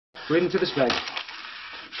Wait into this bag.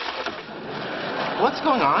 What's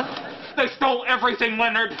going on? They stole everything,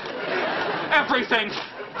 Leonard. Everything.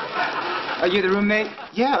 Are you the roommate?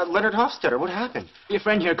 Yeah, Leonard Hofstadter. What happened? Your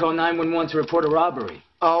friend here called 911 to report a robbery.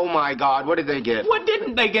 Oh, my God. What did they get? What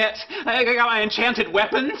didn't they get? I got my enchanted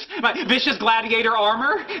weapons, my vicious gladiator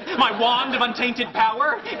armor, my wand of untainted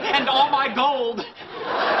power, and all my gold.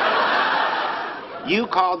 You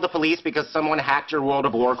called the police because someone hacked your World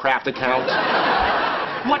of Warcraft account?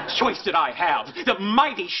 What choice did I have? The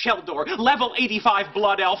mighty Sheldon, level 85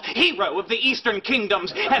 blood elf, hero of the Eastern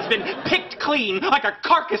Kingdoms, has been picked clean like a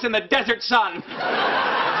carcass in the desert sun.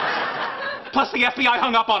 Plus the FBI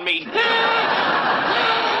hung up on me.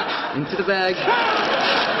 Into the bag.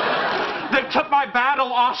 They took my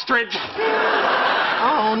battle ostrich.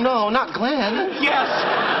 Oh, no, not Glenn. Yes,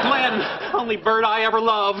 Glenn, only bird I ever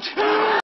loved.